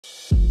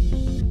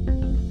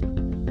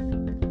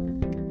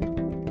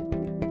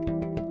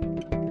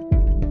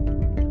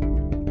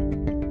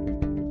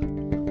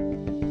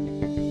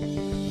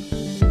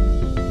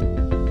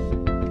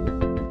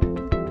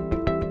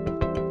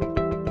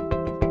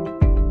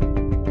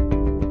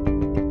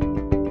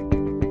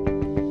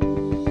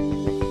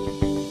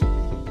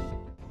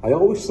I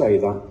always say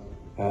that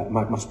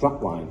my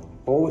strapline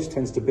always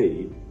tends to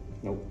be,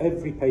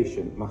 every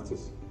patient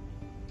matters.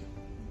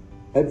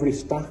 Every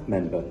staff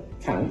member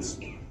counts,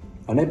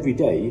 and every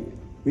day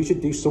we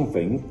should do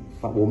something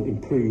that will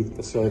improve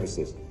the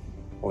services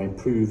or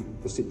improve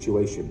the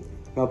situation.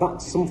 Now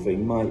that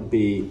something might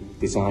be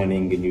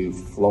designing a new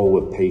flow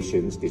of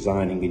patients,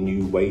 designing a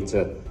new way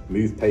to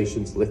move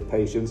patients, lift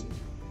patients.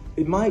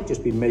 It might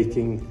just be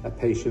making a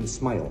patient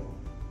smile.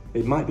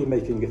 It might be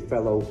making a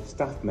fellow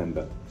staff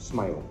member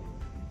smile.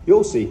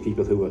 You'll see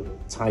people who are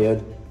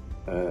tired,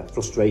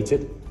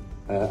 frustrated,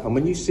 and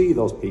when you see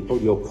those people,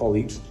 your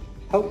colleagues,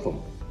 help them.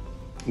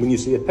 When you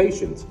see a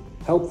patient,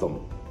 help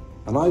them.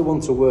 And I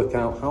want to work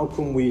out how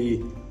can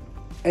we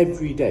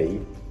every day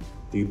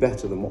do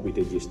better than what we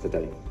did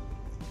yesterday.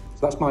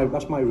 So that's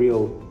my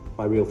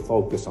real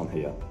focus on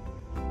here.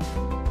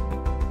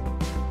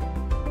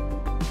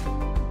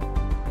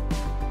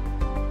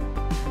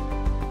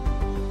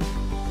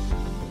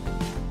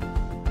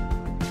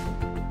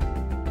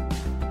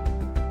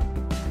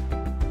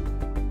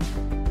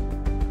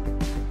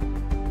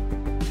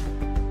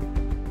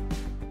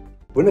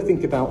 When I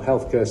think about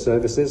healthcare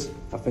services,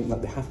 I think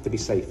that they have to be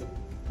safe.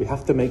 We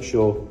have to make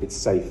sure it's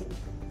safe.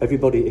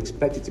 Everybody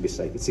expects it to be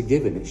safe. It's a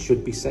given, it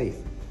should be safe.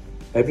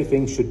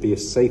 Everything should be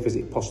as safe as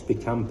it possibly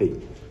can be.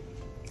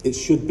 It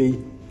should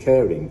be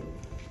caring.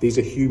 These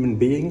are human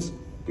beings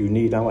who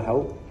need our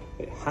help.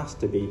 It has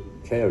to be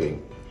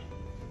caring.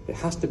 It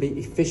has to be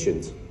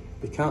efficient.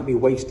 We can't be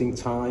wasting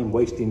time,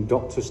 wasting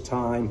doctors'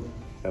 time,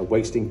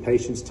 wasting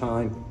patients'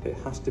 time. It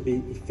has to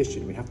be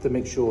efficient. We have to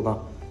make sure that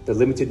the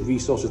limited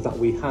resources that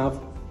we have,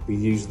 we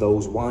use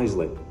those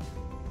wisely.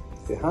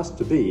 It has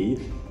to be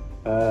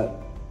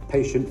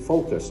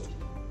patient-focused.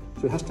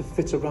 So it has to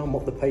fit around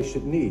what the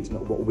patient needs,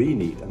 not what we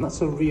need. And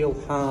that's a real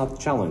hard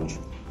challenge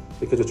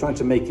because we're trying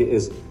to make it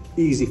as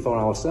easy for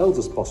ourselves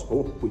as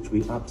possible, which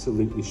we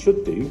absolutely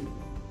should do,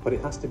 but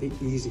it has to be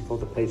easy for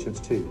the patients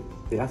too.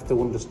 They have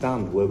to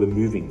understand where we're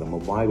moving them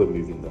and why we're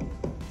moving them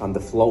and the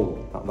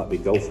flow that we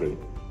go through.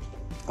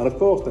 And of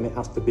course, then it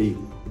has to be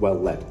well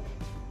led.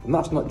 And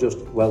that's not just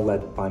well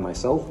led by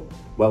myself,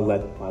 well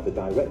led by the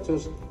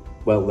directors,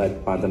 well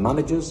led by the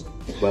managers,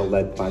 well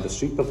led by the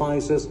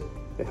supervisors.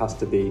 It has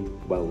to be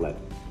well led.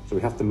 So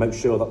we have to make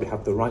sure that we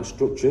have the right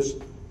structures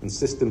and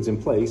systems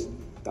in place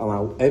that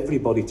allow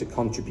everybody to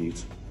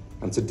contribute.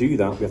 And to do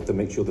that, we have to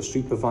make sure the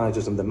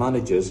supervisors and the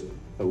managers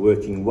are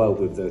working well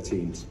with their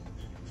teams.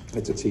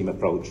 It's a team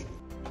approach.